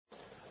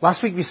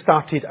Last week we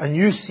started a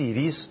new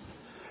series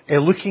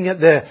looking at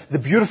the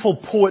beautiful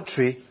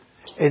poetry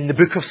in the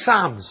book of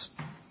Psalms.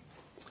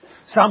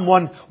 Psalm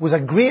 1 was a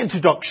great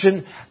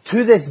introduction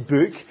to this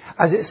book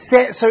as it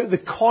sets out the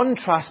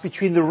contrast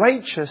between the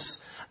righteous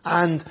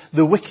and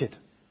the wicked.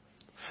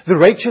 The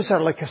righteous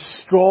are like a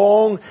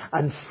strong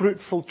and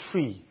fruitful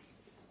tree,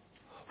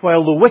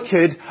 while the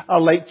wicked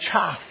are like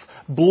chaff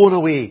blown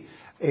away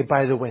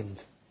by the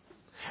wind.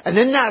 And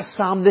in that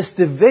psalm, this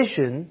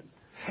division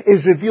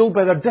is revealed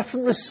by their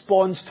different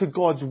response to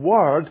God's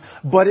word,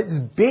 but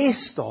it's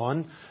based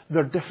on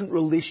their different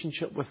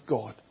relationship with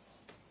God.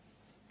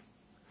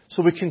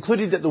 So we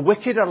concluded that the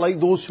wicked are like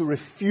those who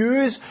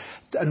refuse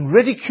and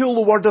ridicule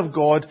the word of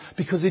God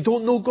because they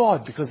don't know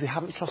God, because they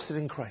haven't trusted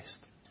in Christ.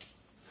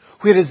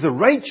 Whereas the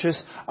righteous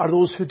are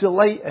those who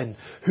delight in,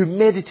 who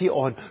meditate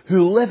on,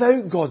 who live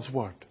out God's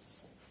word,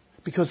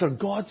 because they're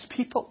God's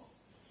people,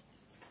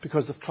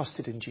 because they've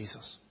trusted in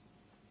Jesus.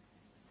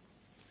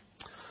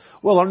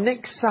 Well, our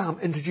next psalm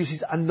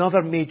introduces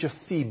another major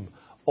theme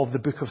of the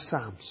book of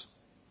Psalms.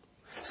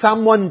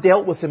 Psalm 1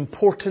 dealt with the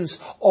importance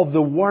of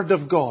the Word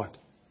of God.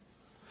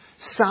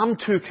 Psalm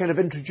 2 kind of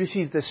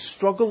introduces this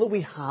struggle that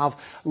we have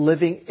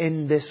living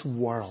in this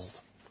world.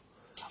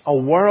 A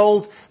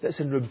world that's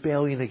in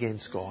rebellion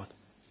against God.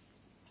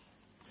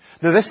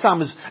 Now this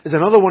psalm is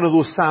another one of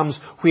those psalms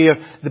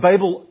where the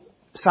Bible,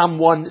 Psalm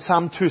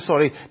 2,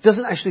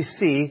 doesn't actually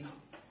say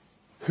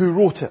who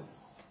wrote it.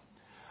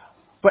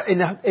 But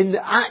in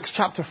Acts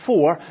chapter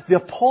 4, the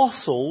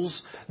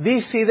apostles,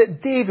 they say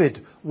that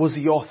David was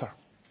the author.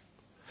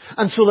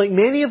 And so like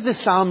many of the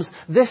psalms,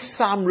 this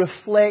psalm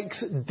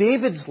reflects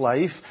David's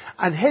life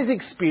and his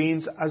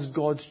experience as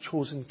God's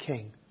chosen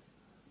king.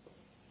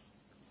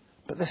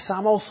 But this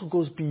psalm also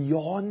goes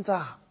beyond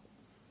that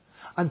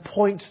and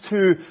points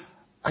to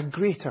a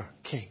greater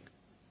king,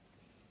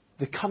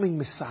 the coming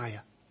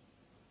Messiah,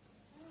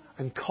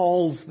 and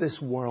calls this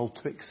world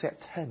to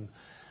accept him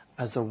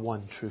as their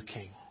one true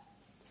king.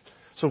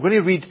 So I'm going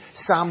to read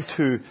Psalm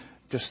 2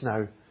 just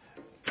now,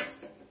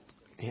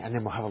 and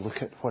then we'll have a look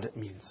at what it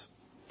means.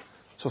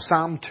 So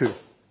Psalm 2.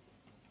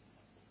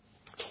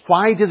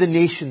 Why do the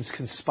nations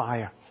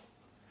conspire,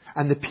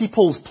 and the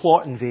peoples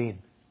plot in vain?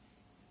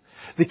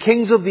 The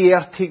kings of the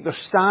earth take their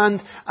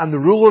stand, and the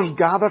rulers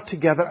gather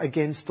together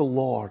against the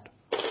Lord,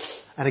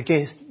 and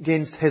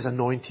against his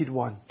anointed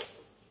one.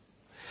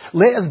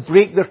 Let us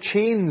break their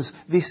chains,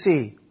 they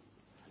say,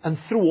 and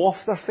throw off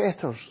their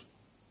fetters.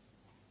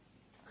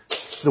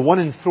 The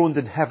one enthroned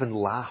in heaven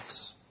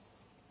laughs.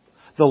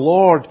 The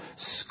Lord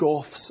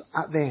scoffs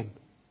at them.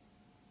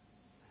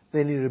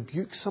 Then he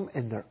rebukes them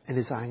in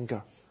his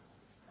anger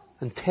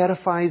and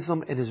terrifies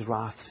them in his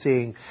wrath,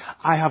 saying,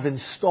 I have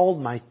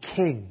installed my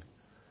king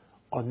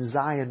on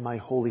Zion, my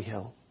holy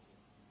hill.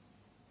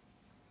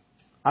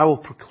 I will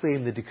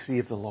proclaim the decree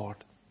of the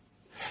Lord.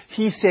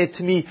 He said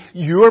to me,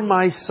 you are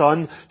my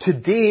son.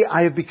 Today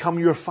I have become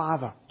your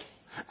father.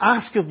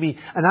 Ask of me,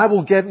 and I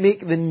will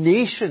make the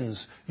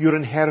nations your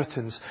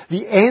inheritance,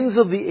 the ends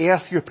of the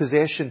earth your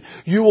possession.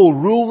 You will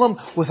rule them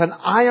with an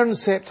iron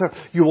scepter.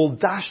 You will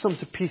dash them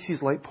to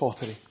pieces like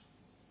pottery.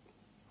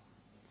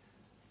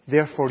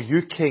 Therefore,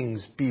 you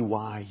kings, be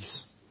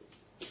wise.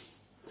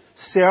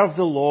 Serve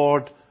the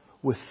Lord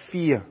with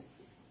fear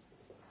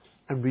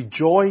and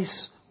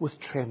rejoice with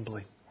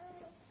trembling.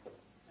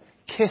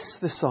 Kiss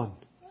the Son,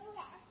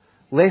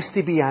 lest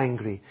he be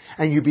angry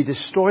and you be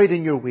destroyed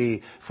in your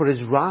way, for his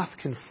wrath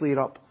can flare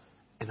up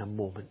in a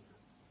moment.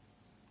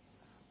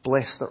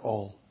 Blessed are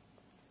all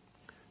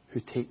who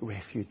take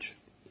refuge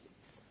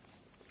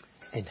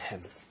in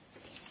him.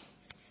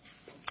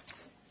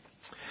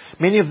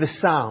 Many of the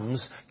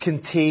Psalms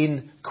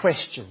contain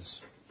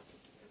questions,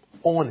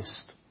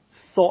 honest,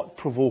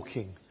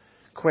 thought-provoking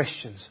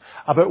questions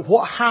about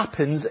what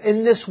happens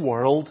in this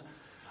world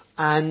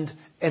and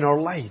in our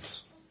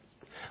lives.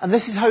 And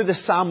this is how the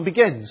psalm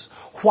begins.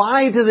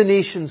 Why do the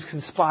nations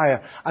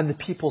conspire and the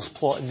peoples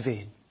plot in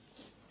vain?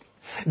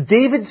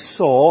 David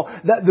saw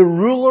that the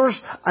rulers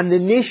and the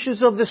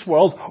nations of this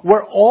world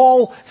were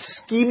all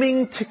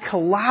scheming to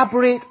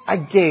collaborate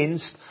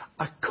against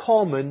a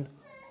common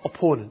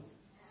opponent.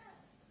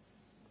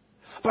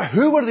 But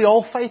who were they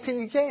all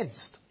fighting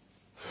against?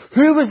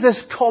 Who was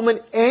this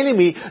common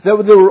enemy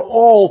that they were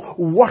all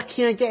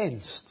working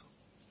against?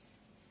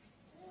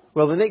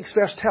 Well, the next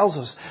verse tells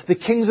us, the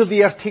kings of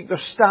the earth take their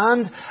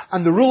stand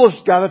and the rulers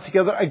gather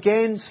together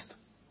against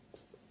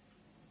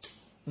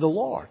the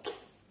Lord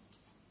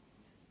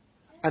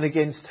and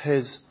against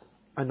his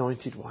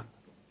anointed one.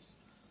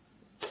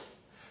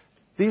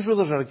 These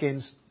rulers are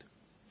against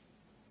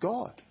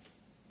God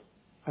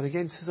and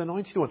against his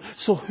anointed one.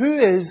 So who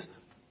is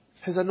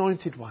his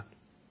anointed one?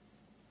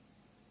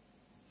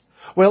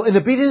 Well, in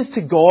obedience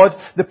to God,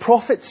 the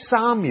prophet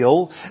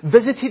Samuel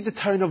visited the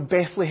town of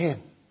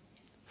Bethlehem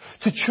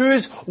to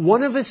choose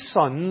one of the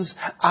sons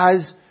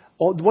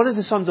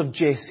of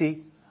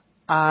Jesse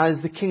as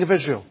the king of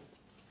Israel.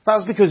 That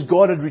was because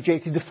God had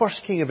rejected the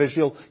first king of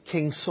Israel,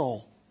 King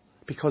Saul,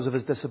 because of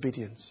his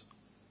disobedience.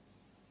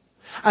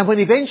 And when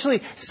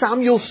eventually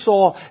Samuel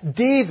saw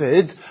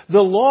David,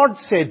 the Lord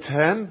said to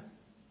him,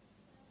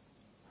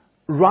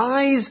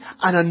 "Rise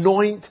and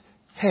anoint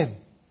him.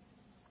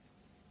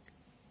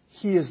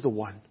 He is the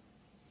one."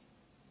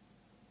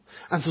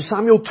 And so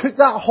Samuel took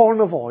that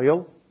horn of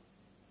oil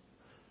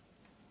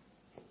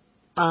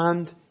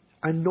and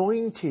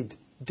anointed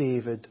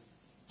David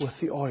with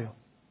the oil,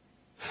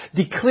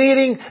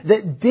 declaring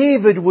that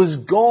David was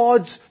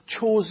God's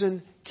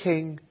chosen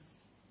king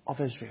of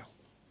Israel.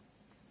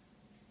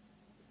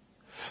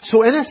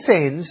 So in a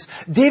sense,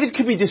 David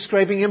could be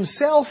describing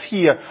himself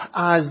here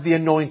as the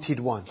anointed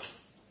one.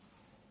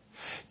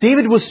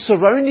 David was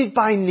surrounded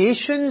by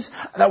nations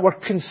that were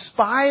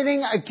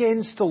conspiring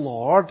against the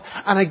Lord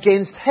and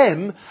against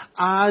him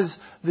as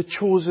the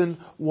chosen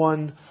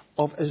one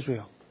of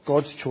Israel,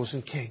 God's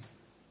chosen king.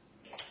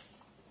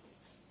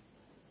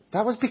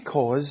 That was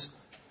because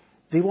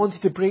they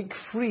wanted to break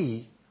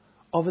free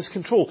of his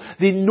control.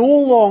 They no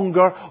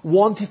longer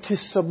wanted to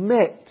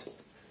submit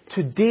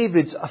to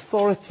David's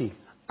authority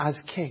as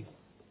king.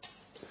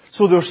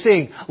 So they're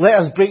saying,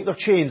 "Let us break their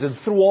chains and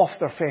throw off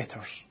their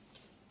fetters."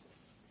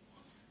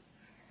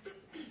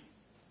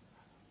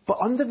 But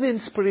under the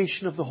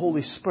inspiration of the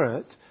Holy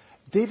Spirit,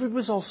 David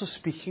was also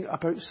speaking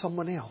about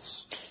someone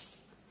else.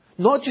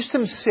 Not just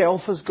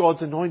himself as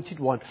God's anointed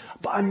one,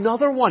 but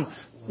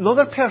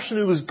another person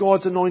who was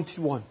God's anointed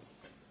one.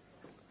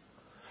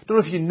 I don't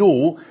know if you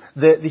know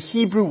the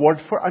Hebrew word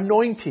for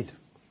anointed.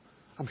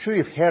 I'm sure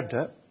you've heard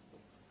it,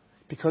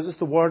 because it's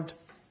the word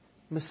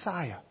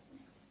Messiah.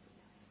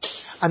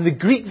 And the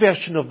Greek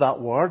version of that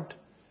word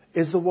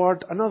is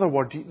another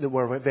word that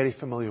we're very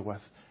familiar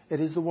with. It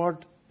is the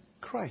word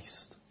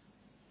Christ.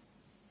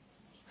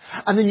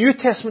 And the New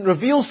Testament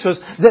reveals to us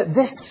that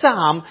this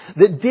psalm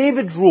that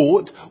David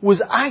wrote was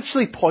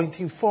actually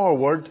pointing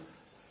forward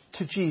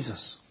to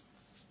Jesus.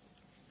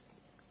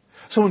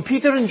 So when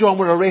Peter and John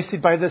were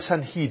arrested by the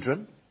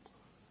Sanhedrin,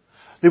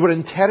 they were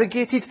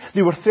interrogated,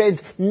 they were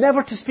threatened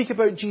never to speak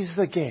about Jesus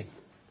again.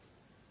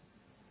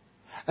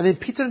 And then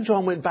Peter and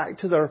John went back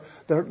to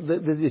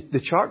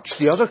the church,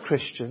 the other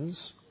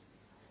Christians,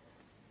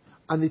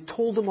 and they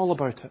told them all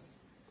about it.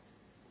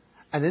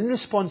 And in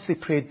response they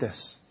prayed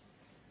this.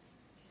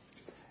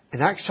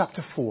 In Acts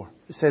chapter 4,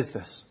 it says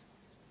this: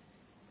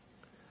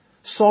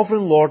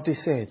 "Sovereign Lord," they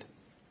said,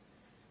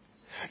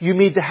 "you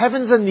made the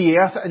heavens and the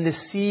earth and the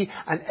sea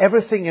and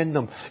everything in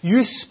them.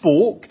 You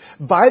spoke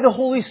by the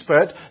Holy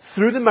Spirit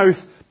through the mouth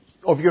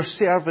of your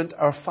servant,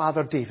 our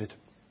father David."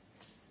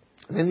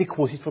 And then they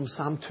quoted from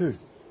Psalm 2.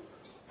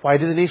 "Why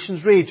do the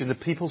nations rage and the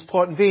peoples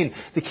plot in vain?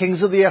 The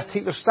kings of the earth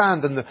take their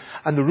stand and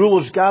the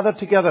rulers gather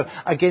together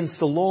against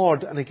the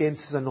Lord and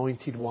against his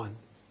anointed one."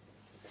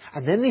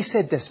 And then they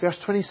said this, verse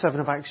 27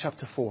 of Acts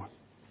chapter 4.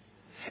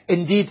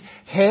 "Indeed,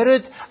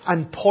 Herod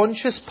and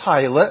Pontius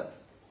Pilate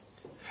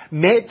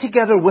met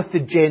together with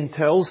the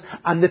Gentiles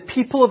and the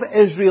people of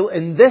Israel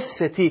in this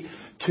city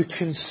to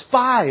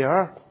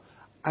conspire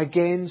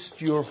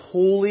against your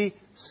holy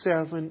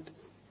servant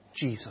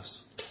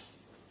Jesus,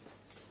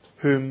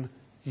 whom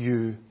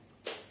you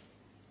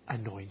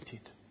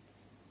anointed."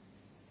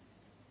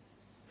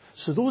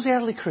 So those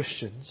early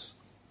Christians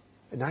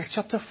in Acts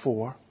chapter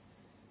 4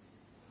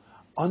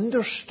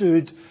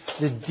 understood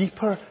the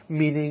deeper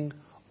meaning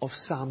of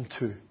Psalm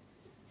 2.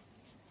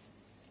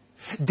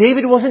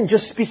 David wasn't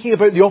just speaking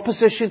about the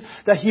opposition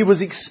that he was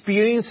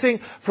experiencing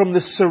from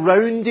the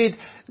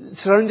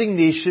surrounding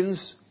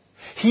nations.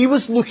 He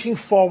was looking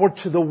forward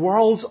to the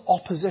world's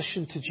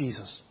opposition to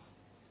Jesus,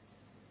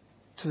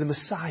 to the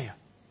Messiah,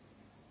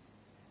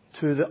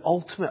 to the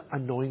ultimate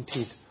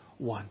anointed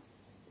one.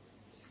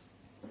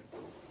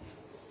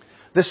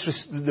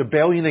 This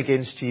rebellion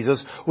against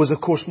Jesus was,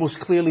 of course, most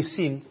clearly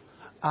seen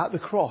at the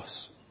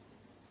cross.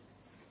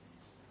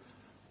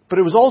 But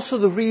it was also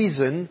the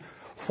reason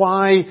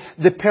why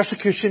the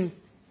persecution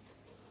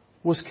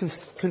was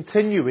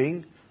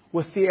continuing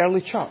with the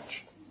early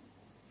church.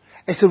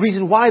 It's the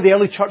reason why the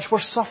early church were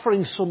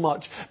suffering so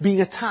much,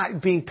 being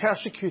attacked, being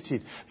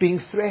persecuted, being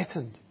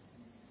threatened.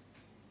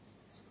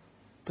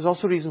 But it's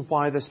also the reason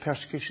why this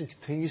persecution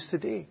continues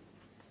today.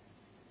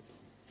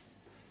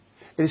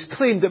 It is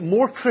claimed that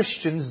more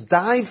Christians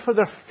died for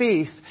their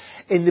faith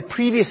in the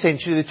previous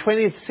century, the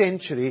 20th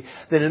century,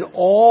 than in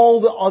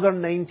all the other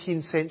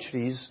 19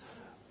 centuries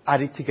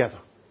added together.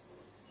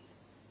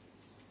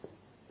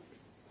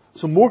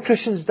 So more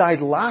Christians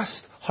died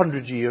last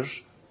 100 years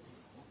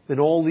than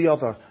all the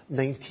other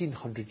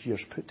 1900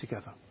 years put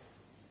together.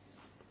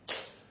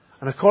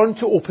 And according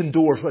to Open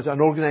Doors, which is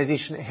an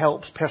organisation that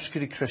helps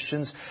persecuted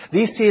Christians,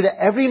 they say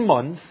that every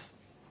month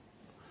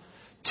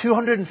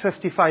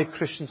 255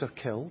 Christians are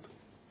killed,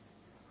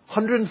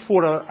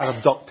 104 are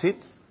abducted,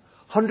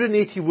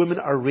 180 women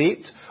are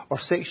raped or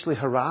sexually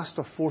harassed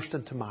or forced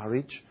into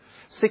marriage,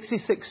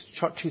 66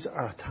 churches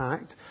are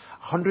attacked,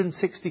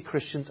 160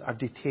 Christians are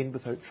detained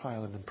without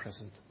trial and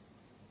imprisoned.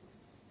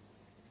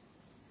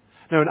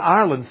 Now in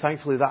Ireland,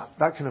 thankfully, that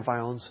kind of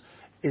violence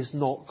is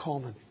not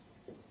common.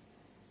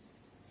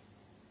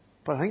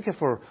 But I think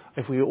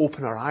if we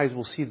open our eyes,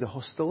 we'll see the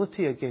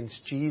hostility against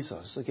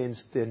Jesus,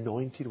 against the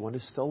Anointed One,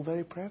 is still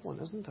very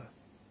prevalent, isn't it?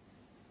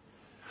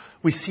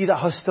 We see that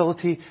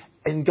hostility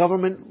in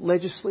government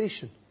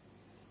legislation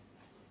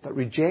that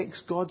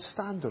rejects God's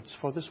standards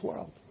for this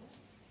world.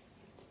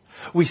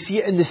 We see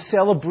it in the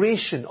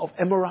celebration of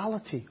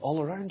immorality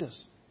all around us.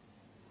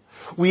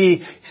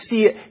 We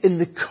see it in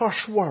the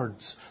curse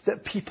words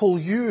that people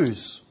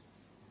use,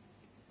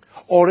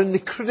 or in the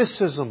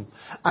criticism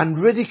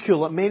and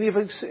ridicule that many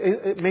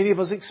of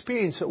us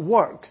experience at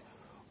work,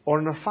 or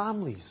in our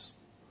families,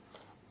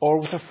 or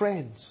with our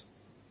friends.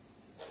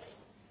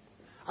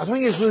 I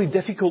think it's really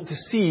difficult to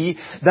see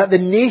that the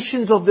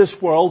nations of this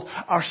world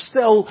are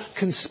still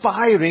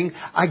conspiring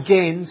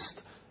against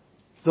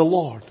the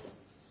Lord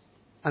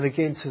and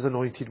against His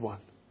Anointed One.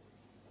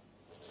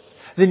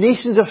 The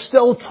nations are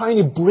still trying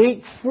to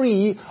break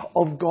free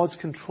of God's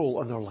control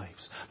on their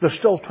lives. They're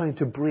still trying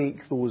to break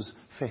those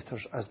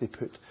fetters, as they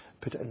put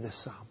it in this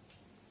psalm.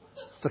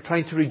 They're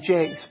trying to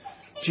reject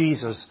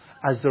Jesus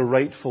as the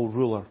rightful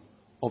ruler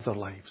of their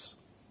lives.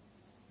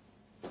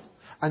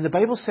 And the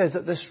Bible says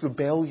that this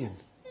rebellion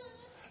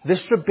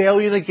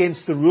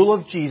against the rule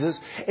of Jesus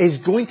is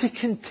going to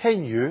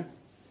continue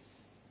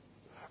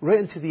right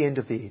into the end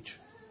of the age.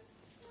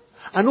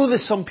 I know that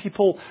some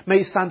people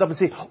might stand up and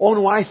say, oh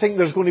no, I think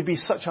there's going to be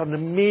such an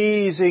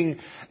amazing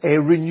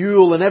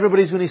renewal and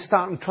everybody's going to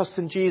start and trust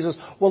in Jesus.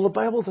 Well, the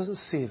Bible doesn't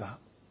say that.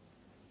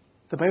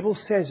 The Bible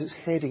says it's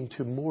heading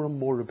to more and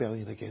more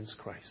rebellion against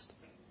Christ.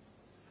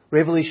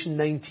 Revelation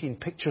 19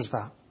 pictures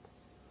that.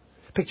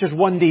 Pictures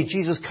one day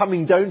Jesus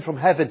coming down from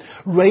heaven,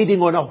 riding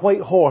on a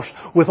white horse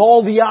with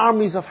all the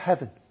armies of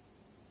heaven.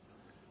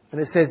 And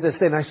it says this,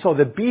 then I saw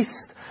the beast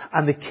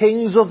and the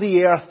kings of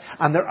the earth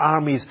and their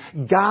armies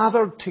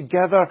gathered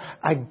together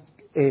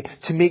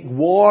to make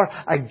war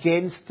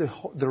against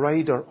the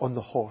rider on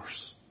the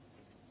horse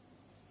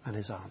and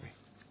his army.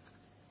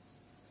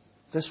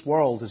 This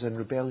world is in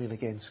rebellion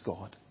against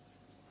God,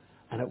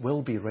 and it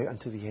will be right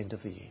until the end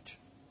of the age.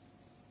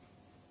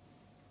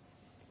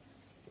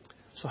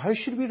 So how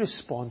should we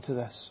respond to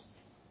this?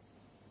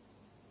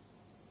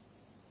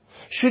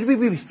 Should we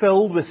be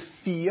filled with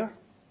fear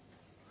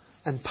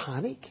and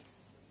panic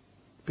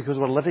because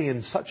we're living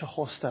in such a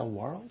hostile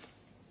world?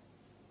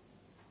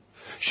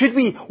 Should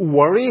we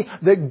worry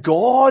that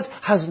God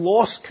has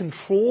lost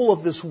control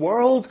of this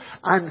world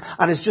and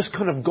has just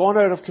kind of gone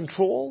out of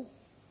control?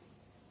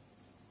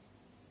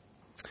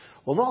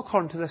 Well, not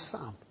according to this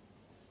psalm.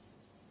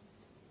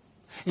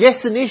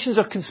 Yes, the nations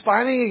are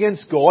conspiring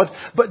against God,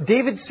 but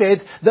David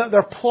said that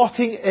their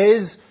plotting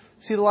is,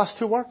 see the last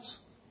two words?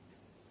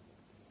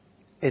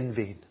 In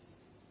vain.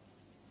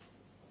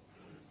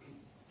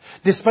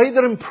 Despite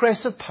their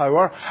impressive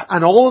power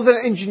and all of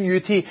their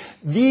ingenuity,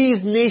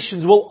 these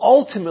nations will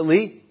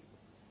ultimately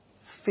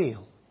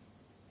fail.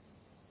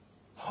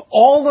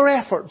 All their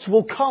efforts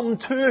will come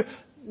to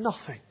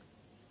nothing.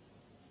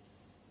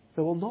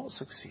 They will not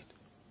succeed.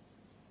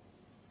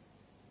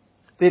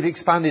 They've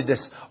expanded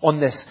on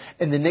this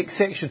in the next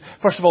section.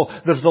 First of all,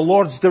 there's the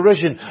Lord's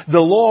derision.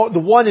 The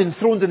one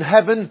enthroned in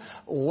heaven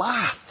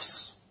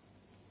laughs.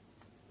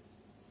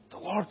 The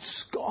Lord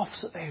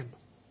scoffs at them.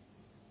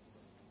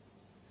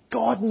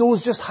 God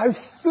knows just how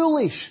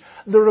foolish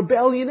the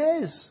rebellion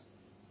is.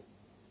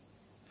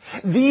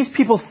 These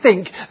people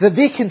think that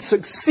they can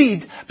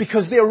succeed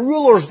because they're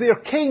rulers, they're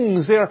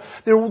kings, they're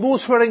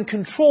those who are in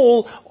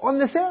control on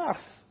this earth.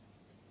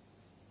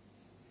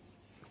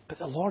 But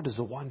the Lord is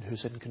the one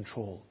who's in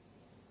control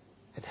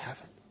in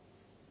heaven.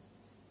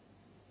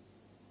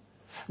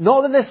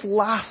 Not that this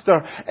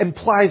laughter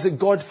implies that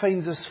God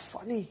finds this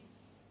funny.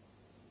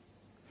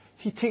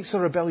 He takes the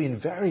rebellion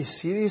very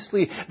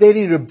seriously. Then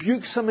He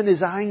rebukes them in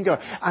His anger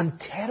and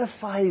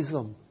terrifies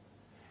them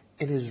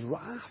in His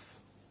wrath.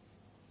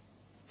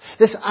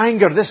 This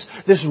anger,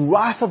 this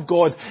wrath of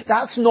God,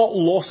 that's not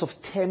loss of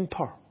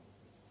temper,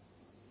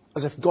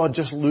 as if God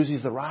just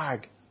loses the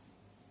rag.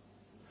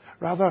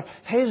 Rather,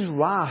 His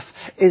wrath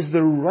is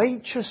the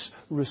righteous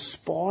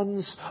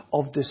response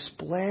of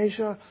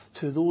displeasure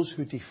to those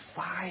who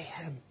defy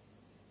Him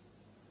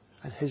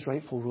and His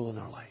rightful rule in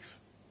our life.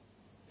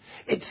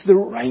 It's the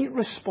right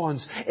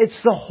response. It's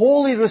the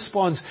holy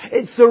response.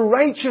 It's the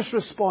righteous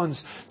response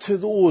to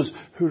those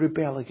who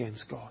rebel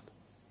against God.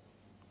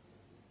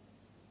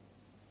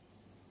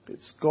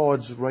 It's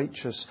God's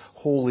righteous,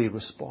 holy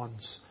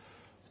response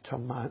to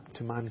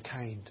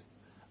mankind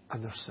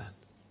and their sin.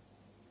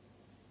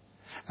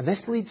 And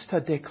this leads to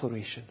a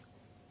declaration.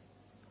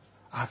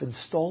 I have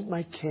installed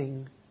my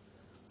King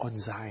on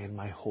Zion,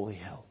 my holy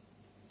hill.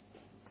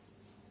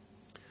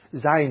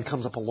 Zion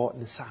comes up a lot in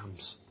the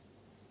Psalms.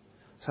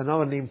 It's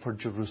another name for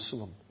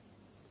Jerusalem.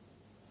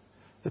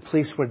 The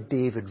place where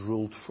David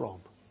ruled from.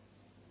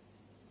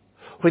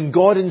 When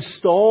God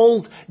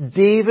installed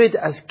David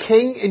as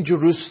king in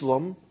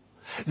Jerusalem,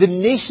 the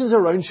nations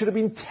around should have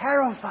been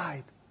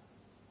terrified.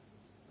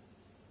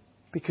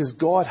 Because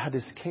God had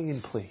His king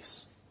in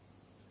place.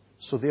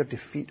 So their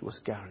defeat was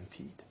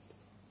guaranteed.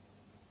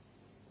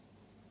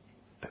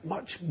 But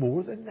much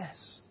more than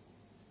this.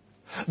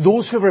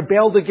 Those who have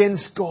rebelled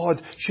against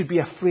God should be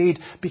afraid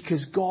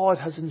because God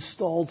has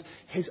installed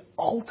His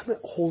ultimate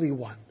Holy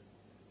One,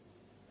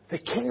 the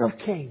King of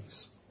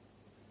Kings.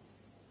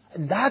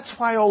 And that's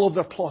why all of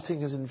their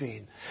plotting is in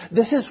vain.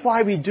 This is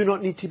why we do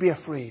not need to be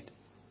afraid.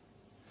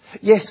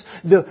 Yes,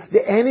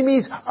 the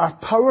enemies are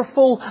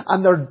powerful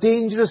and they're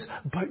dangerous,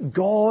 but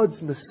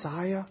God's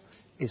Messiah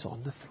is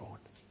on the throne.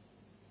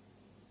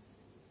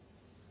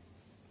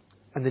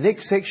 And the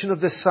next section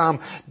of this psalm,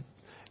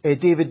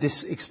 David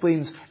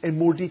explains in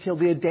more detail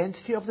the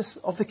identity of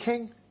the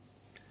king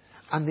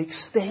and the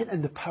extent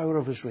and the power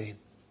of his reign.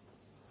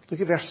 Look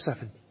at verse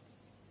 7.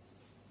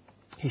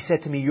 He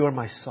said to me, "You are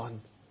my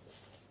son.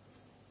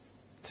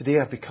 Today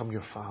I've become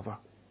your father."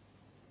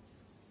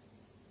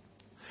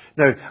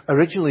 Now,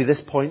 originally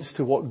this points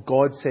to what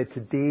God said to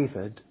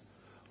David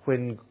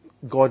when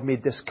God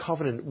made this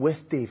covenant with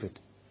David.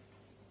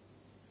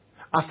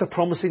 After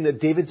promising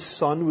that David's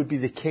son would be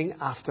the king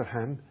after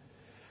him,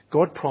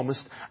 God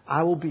promised,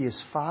 "I will be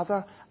his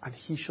father and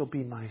he shall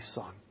be my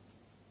son."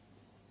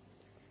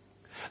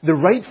 The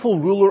rightful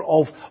ruler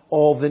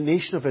of the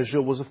nation of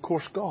Israel was, of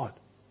course, God.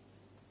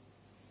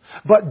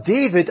 But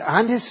David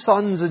and his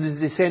sons and his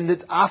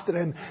descendants after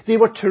him, they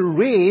were to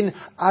reign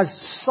as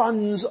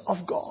sons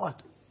of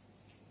God,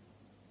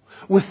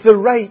 with the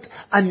right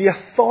and the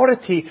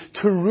authority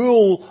to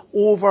rule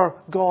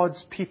over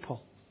God's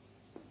people.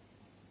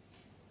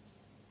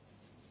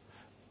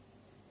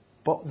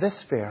 But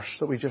this verse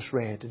that we just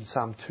read in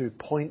Psalm 2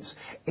 points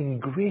in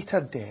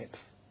greater depth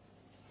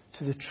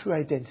to the true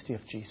identity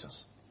of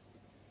Jesus.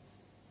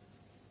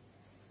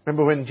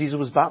 Remember when Jesus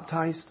was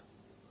baptized?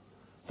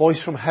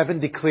 Voice from heaven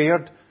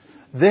declared,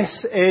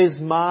 "This is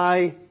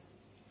my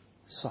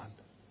Son,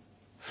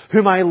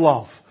 whom I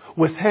love.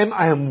 With him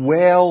I am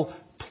well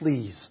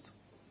pleased."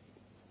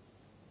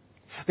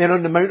 Then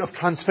on the Mount of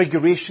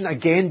Transfiguration,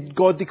 again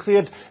God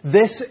declared,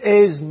 "This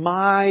is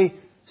my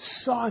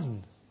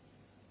Son,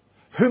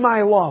 whom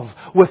I love.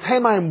 With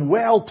him I am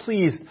well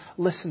pleased.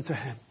 Listen to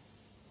him."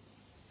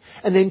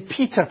 And then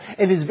Peter,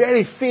 in his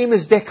very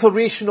famous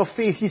declaration of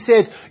faith, he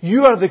said,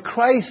 "You are the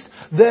Christ,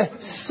 the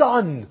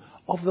Son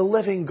of the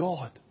living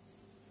God."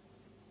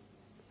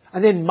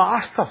 And then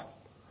Martha,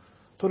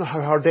 don't know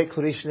how her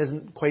declaration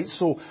isn't quite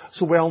so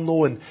well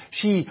known.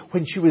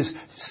 When she was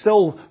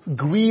still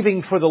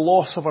grieving for the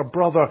loss of her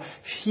brother,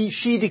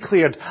 she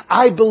declared,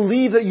 "I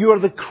believe that you are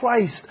the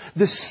Christ,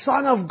 the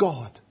Son of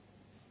God,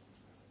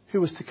 who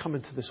was to come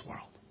into this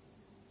world."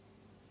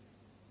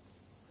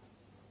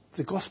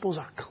 The Gospels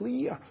are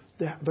clear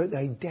about the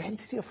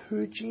identity of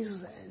who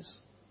Jesus is.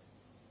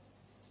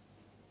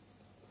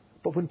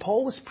 But when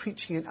Paul was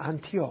preaching in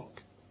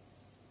Antioch,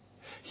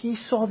 he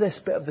saw this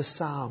bit of the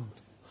psalm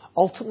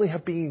ultimately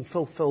have being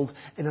fulfilled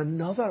in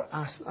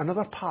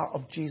another part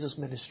of Jesus'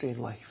 ministry and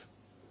life.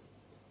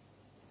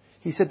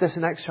 He said this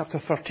in Acts chapter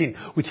 13.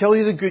 "We tell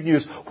you the good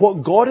news.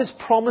 What God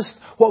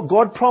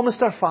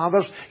promised our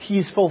fathers,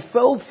 He's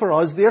fulfilled for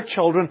us, their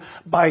children,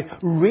 by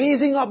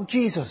raising up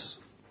Jesus.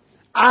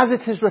 As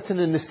it is written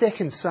in the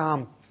second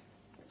psalm,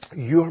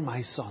 'You are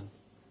my son.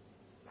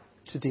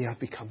 Today I've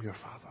become your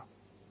father.'"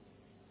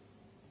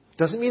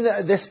 Doesn't mean that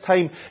at this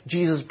time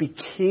Jesus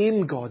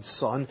became God's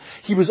son.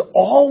 He was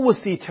always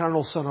the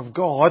eternal Son of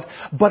God,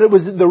 but it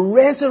was the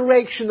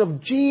resurrection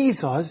of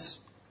Jesus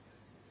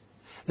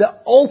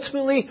that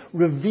ultimately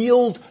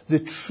revealed the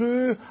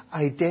true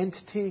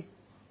identity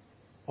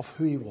of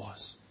who He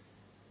was.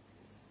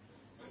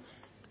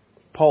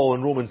 Paul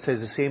in Romans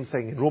says the same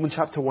thing. In Romans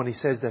chapter 1 he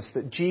says this,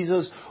 that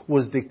Jesus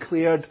was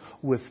declared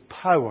with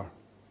power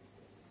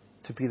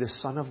to be the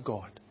Son of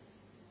God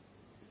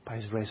by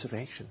His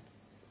resurrection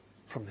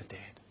from the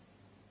dead.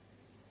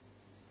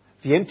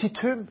 The empty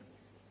tomb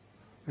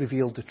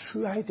revealed the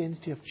true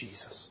identity of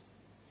Jesus.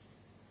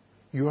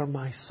 "You are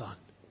my son.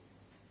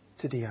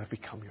 Today I've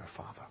become your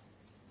father."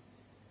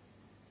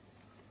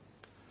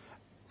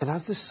 And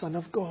as the Son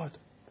of God,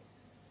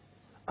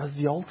 as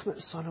the ultimate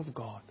Son of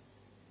God,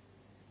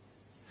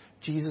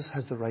 Jesus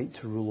has the right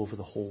to rule over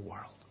the whole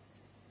world.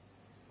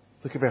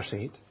 Look at verse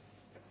 8.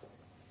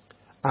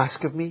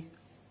 "Ask of me,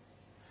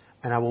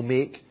 and I will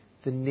make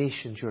the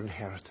nations your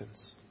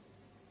inheritance,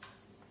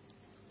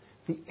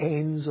 the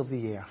ends of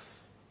the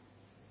earth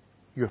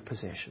your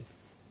possession."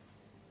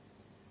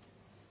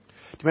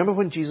 Do you remember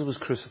when Jesus was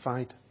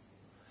crucified?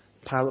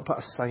 Pilate put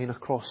a sign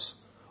across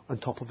on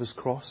top of his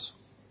cross.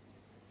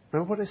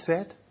 Remember what it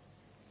said?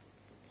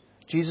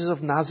 "Jesus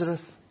of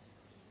Nazareth,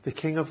 the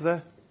King of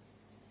the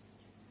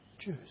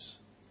Jews."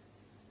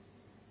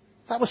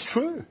 That was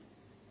true.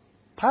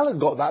 Pilate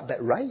got that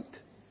bit right.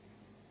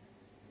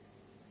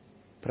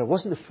 But it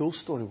wasn't the full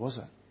story, was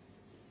it?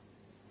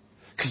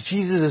 Because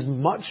Jesus is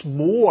much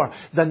more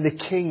than the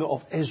King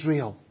of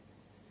Israel.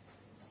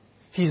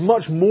 He's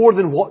much more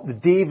than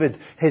what David,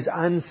 his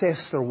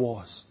ancestor,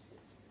 was.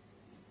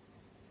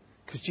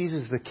 Because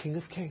Jesus is the King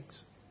of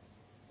Kings.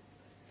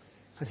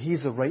 And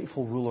He's the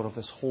rightful ruler of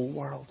this whole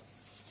world.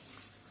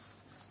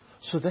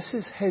 So this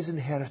is His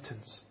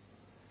inheritance.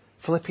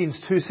 Philippians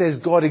 2 says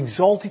God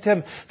exalted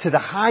him to the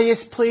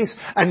highest place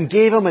and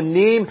gave him a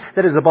name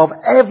that is above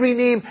every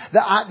name,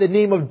 that at the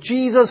name of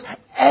Jesus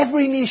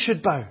every knee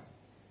should bow.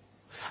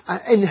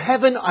 In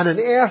heaven and on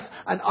earth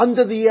and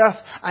under the earth,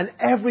 and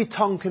every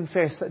tongue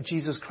confess that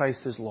Jesus Christ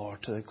is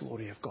Lord, to the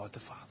glory of God the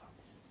Father.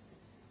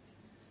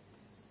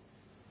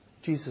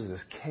 Jesus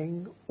is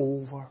King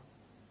over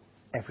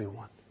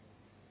everyone.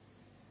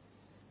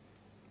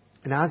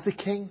 And as the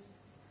King,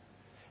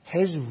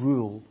 His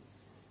rule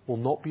will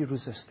not be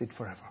resisted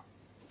forever.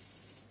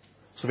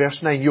 So verse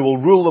 9, you will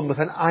rule them with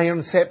an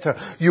iron scepter.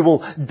 You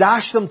will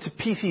dash them to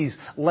pieces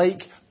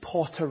like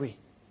pottery.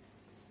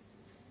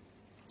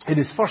 In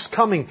His first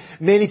coming,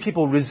 many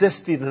people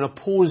resisted and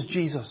opposed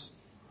Jesus.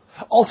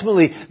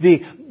 Ultimately,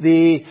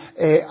 they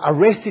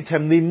arrested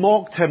Him, they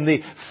mocked Him,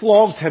 they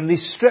flogged Him, they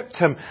stripped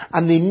Him,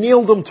 and they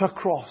nailed Him to a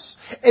cross.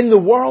 In the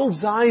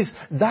world's eyes,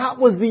 that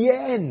was the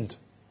end.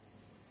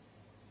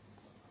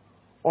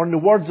 Or in the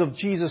words of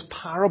Jesus'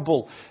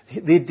 parable,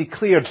 they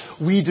declared,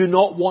 we do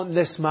not want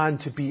this man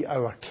to be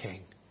our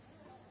king.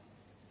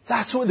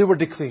 That's what they were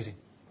declaring.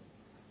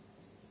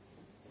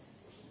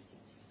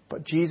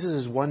 But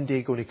Jesus is one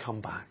day going to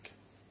come back.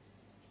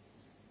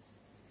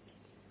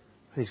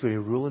 And He's going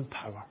to rule in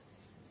power.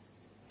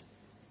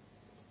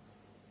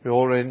 We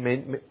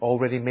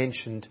already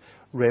mentioned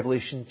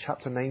Revelation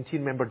chapter 19.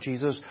 Remember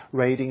Jesus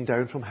riding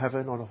down from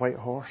heaven on a white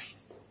horse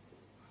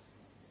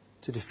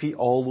to defeat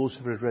all those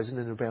who had risen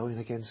in rebellion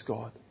against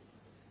God.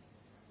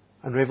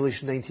 And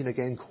Revelation 19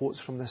 again quotes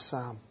from this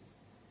psalm.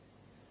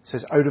 It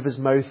says, out of His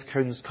mouth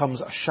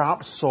comes a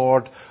sharp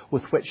sword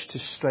with which to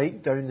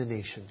strike down the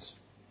nations.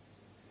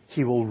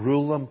 He will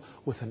rule them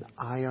with an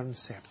iron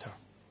scepter.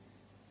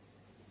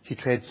 He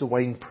treads the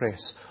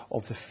winepress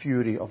of the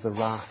fury of the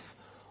wrath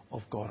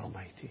of God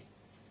Almighty.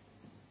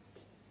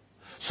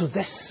 So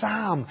this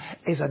psalm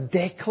is a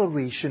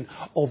declaration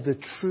of the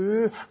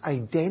true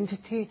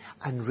identity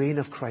and reign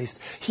of Christ.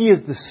 He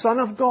is the Son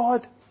of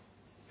God.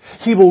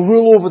 He will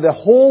rule over the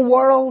whole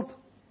world.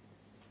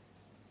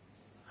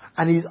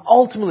 And He's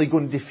ultimately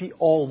going to defeat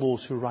all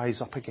those who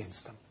rise up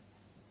against Him.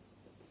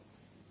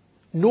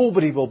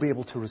 Nobody will be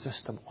able to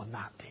resist Him on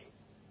that day.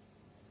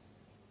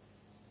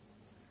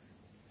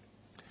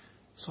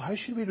 So how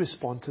should we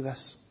respond to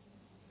this?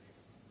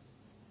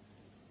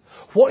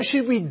 What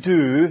should we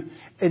do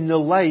in the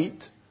light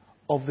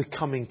of the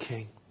coming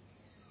King?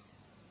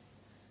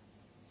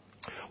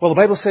 Well, the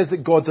Bible says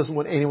that God doesn't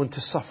want anyone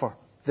to suffer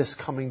this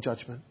coming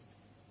judgment.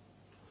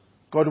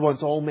 God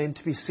wants all men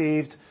to be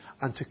saved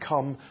and to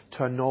come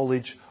to a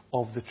knowledge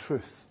of the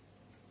truth.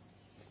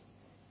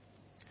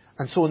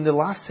 And so in the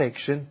last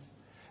section,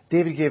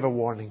 David gave a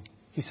warning.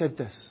 He said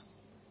this.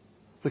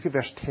 Look at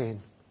verse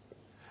 10.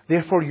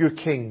 Therefore, you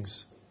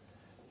kings,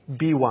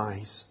 be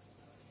wise.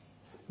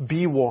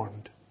 Be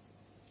warned,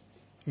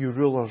 you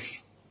rulers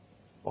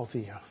of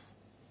the earth.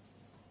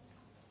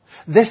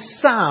 This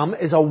psalm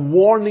is a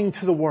warning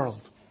to the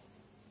world.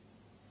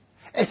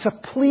 It's a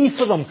plea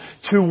for them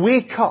to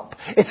wake up.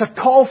 It's a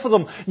call for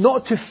them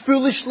not to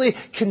foolishly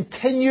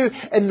continue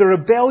in the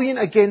rebellion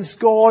against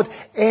God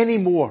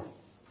anymore,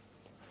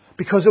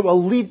 because it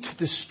will lead to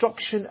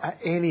destruction at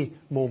any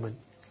moment.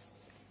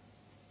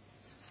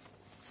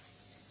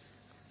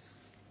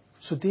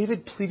 So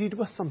David pleaded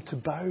with them to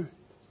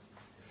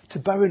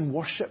bow in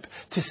worship,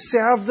 to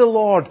serve the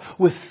Lord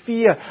with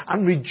fear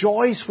and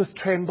rejoice with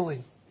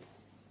trembling.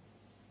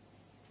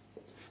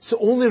 It's the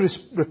only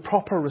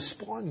proper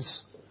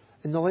response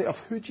in the light of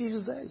who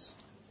Jesus is.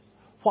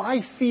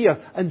 Why fear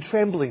and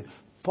trembling,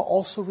 but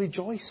also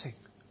rejoicing?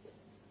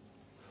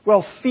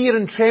 Well, fear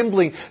and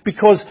trembling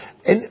because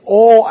in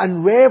awe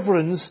and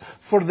reverence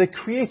for the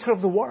Creator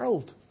of the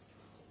world,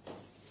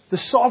 the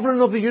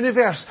Sovereign of the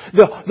universe,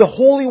 the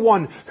Holy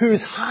One who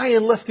is high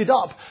and lifted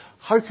up.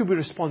 How could we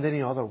respond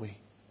any other way?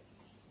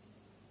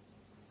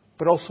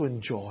 But also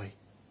in joy.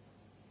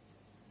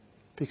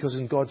 Because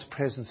in God's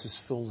presence is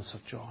fullness of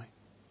joy.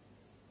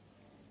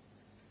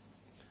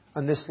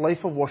 And this life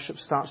of worship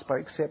starts by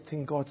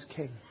accepting God's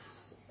King.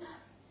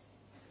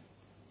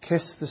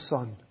 Kiss the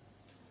Son,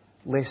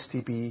 lest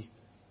He be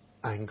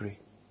angry.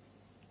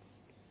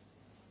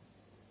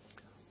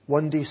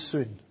 One day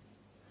soon,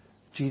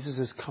 Jesus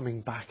is coming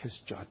back as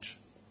judge.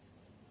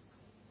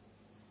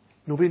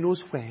 Nobody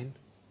knows when.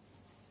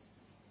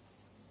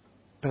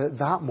 But at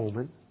that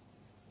moment,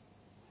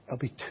 it'll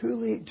be too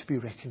late to be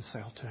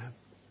reconciled to Him.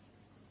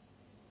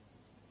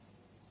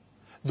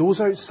 Those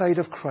outside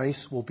of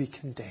Christ will be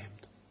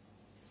condemned.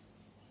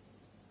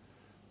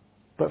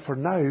 But for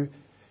now,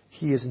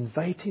 He is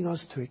inviting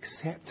us to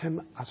accept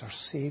Him as our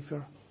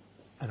Saviour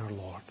and our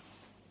Lord.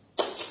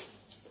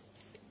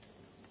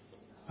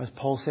 As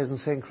Paul says in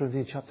 2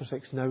 Corinthians chapter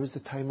 6, now is the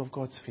time of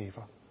God's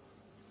favour.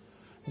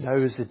 Now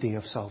is the day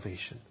of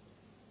salvation.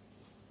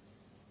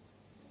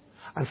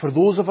 And for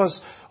those of us,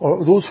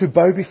 or those who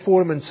bow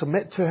before Him and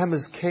submit to Him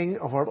as King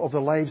of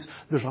their lives,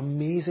 there's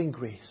amazing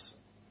grace.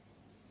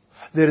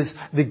 There is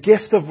the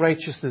gift of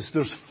righteousness.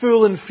 There's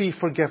full and free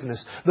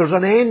forgiveness. There's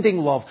unending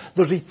love.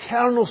 There's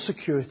eternal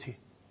security.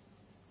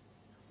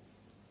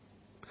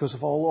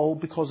 all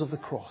because of the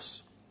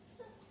cross,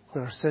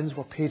 where our sins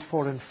were paid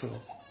for in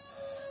full.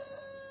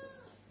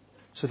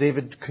 So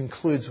David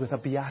concludes with a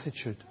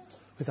beatitude,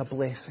 with a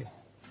blessing.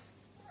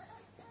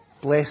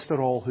 Blessed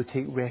are all who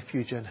take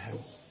refuge in Him.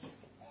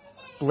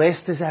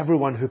 Blessed is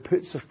everyone who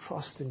puts their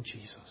trust in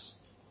Jesus.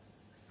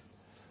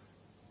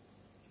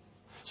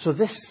 So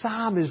this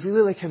psalm is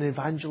really like an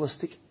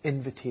evangelistic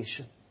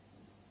invitation.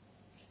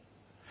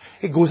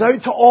 It goes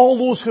out to all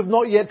those who have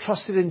not yet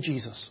trusted in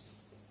Jesus.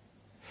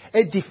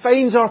 It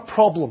defines our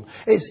problem.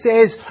 It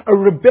says a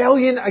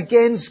rebellion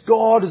against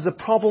God is the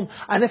problem,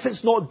 and if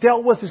it's not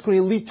dealt with, it's going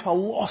to lead to a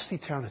lost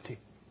eternity.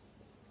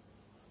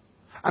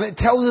 And it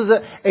tells us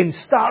that in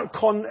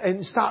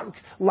stark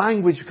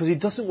language, because He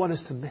doesn't want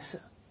us to miss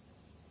it.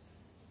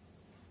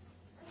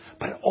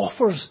 But it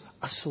offers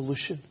a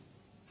solution.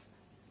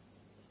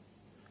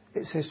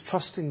 It says,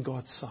 trust in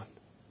God's Son.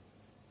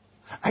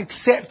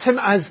 Accept Him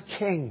as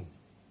King.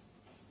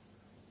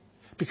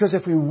 Because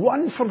if we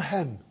run from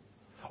Him,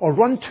 or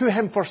run to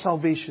Him for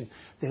salvation,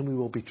 then we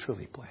will be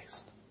truly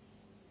blessed.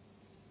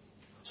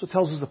 So it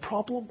tells us the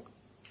problem,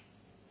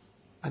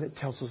 and it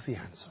tells us the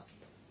answer.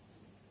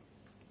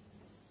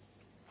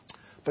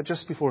 But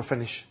just before I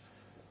finish,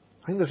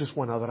 I think there's just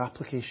one other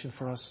application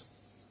for us.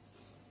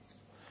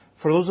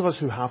 For those of us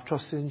who have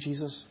trusted in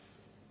Jesus,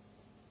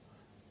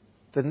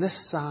 then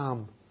this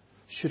psalm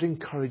should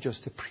encourage us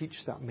to preach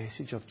that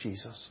message of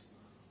Jesus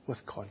with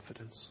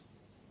confidence.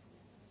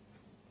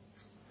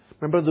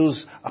 Remember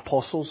those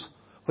apostles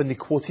when they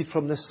quoted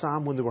from this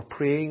psalm when they were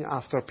praying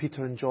after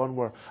Peter and John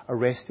were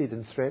arrested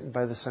and threatened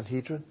by the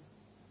Sanhedrin?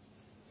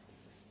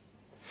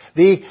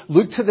 They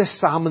looked to this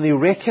psalm and they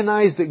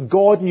recognized that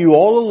God knew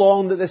all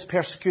along that this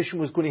persecution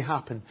was going to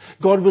happen.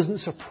 God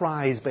wasn't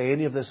surprised by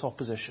any of this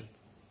opposition.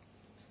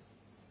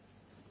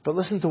 But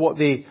listen to what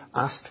they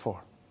asked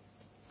for.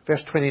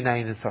 Verse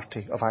 29 and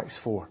 30 of Acts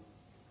 4.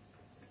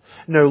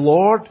 Now,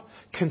 Lord,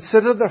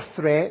 consider their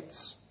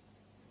threats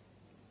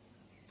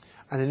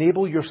and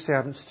enable your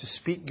servants to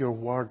speak your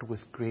word with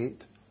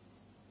great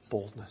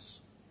boldness.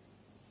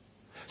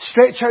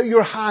 Stretch out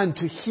your hand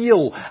to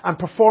heal and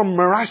perform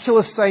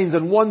miraculous signs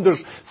and wonders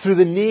through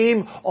the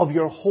name of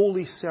your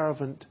holy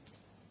servant,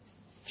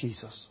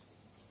 Jesus.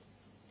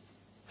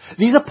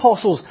 These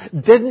apostles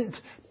didn't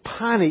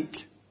panic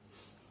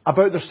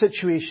about their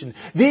situation.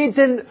 They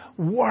didn't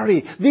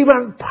worry. They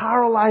weren't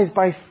paralyzed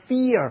by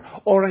fear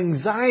or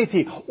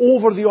anxiety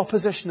over the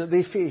opposition that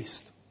they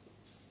faced.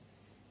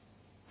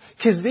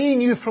 Because they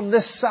knew from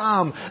this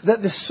psalm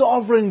that the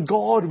sovereign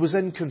God was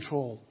in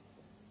control.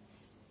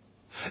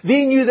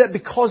 They knew that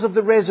because of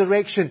the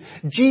resurrection,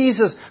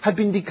 Jesus had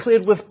been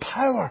declared with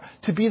power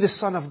to be the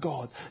Son of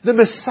God, the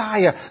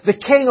Messiah, the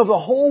King of the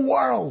whole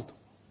world.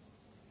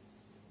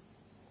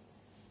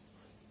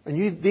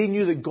 And they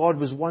knew that God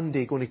was one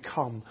day going to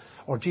come,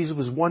 or Jesus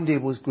was one day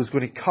was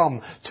going to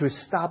come to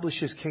establish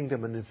His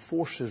kingdom and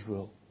enforce His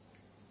rule.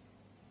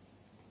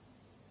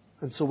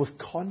 And so with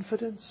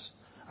confidence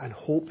and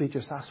hope, they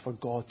just asked for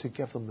God to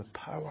give them the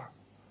power,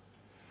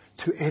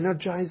 to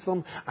energize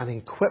them and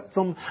equip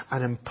them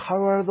and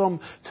empower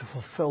them to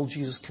fulfill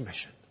Jesus'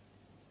 commission,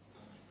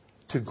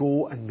 to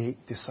go and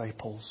make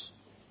disciples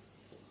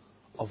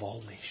of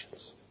all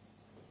nations.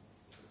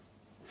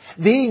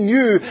 They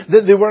knew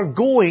that they were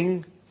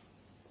going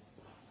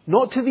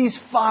not to these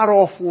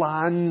far-off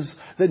lands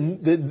that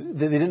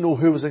they didn't know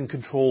who was in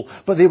control,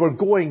 but they were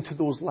going to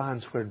those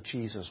lands where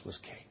Jesus was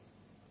King.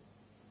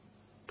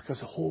 Because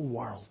the whole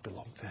world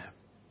belonged to Him.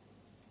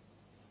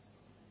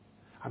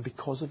 And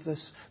because of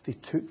this, they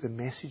took the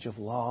message of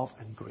love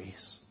and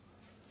grace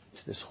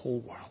to this whole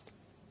world,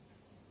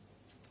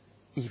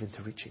 even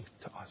to reaching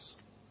to us.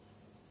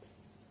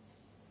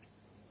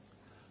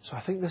 So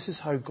I think this is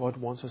how God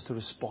wants us to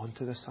respond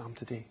to this psalm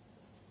today.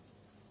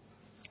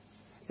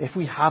 If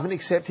we haven't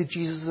accepted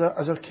Jesus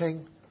as our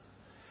King,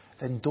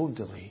 then don't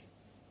delay.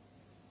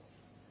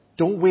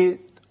 Don't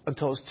wait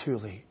until it's too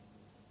late.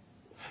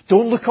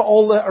 Don't look at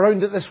all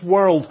around at this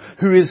world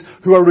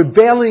who are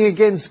rebelling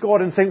against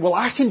God and think, well,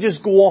 I can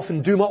just go off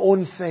and do my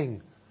own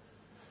thing.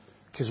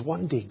 Because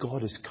one day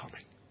God is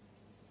coming.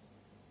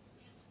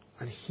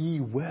 And He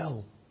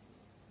will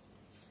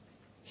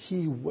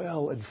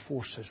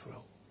enforce His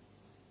rule.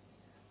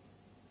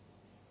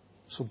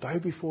 So bow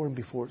before Him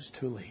before it's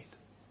too late.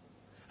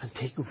 And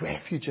take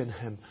refuge in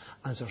Him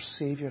as our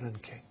Saviour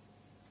and King.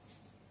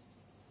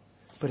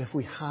 But if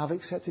we have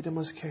accepted Him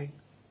as King,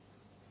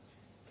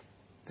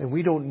 then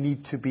we don't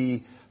need to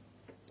be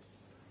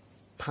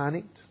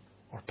panicked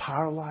or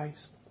paralyzed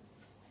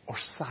or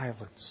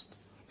silenced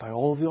by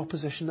all of the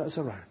opposition that is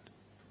around.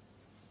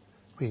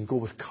 We can go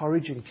with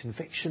courage and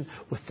conviction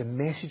with the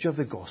message of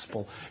the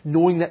gospel,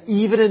 knowing that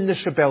even in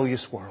this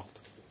rebellious world,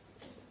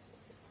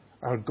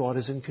 our God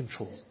is in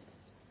control.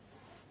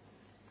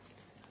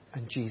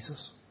 And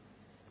Jesus,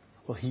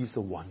 well, He's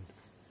the one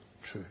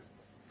true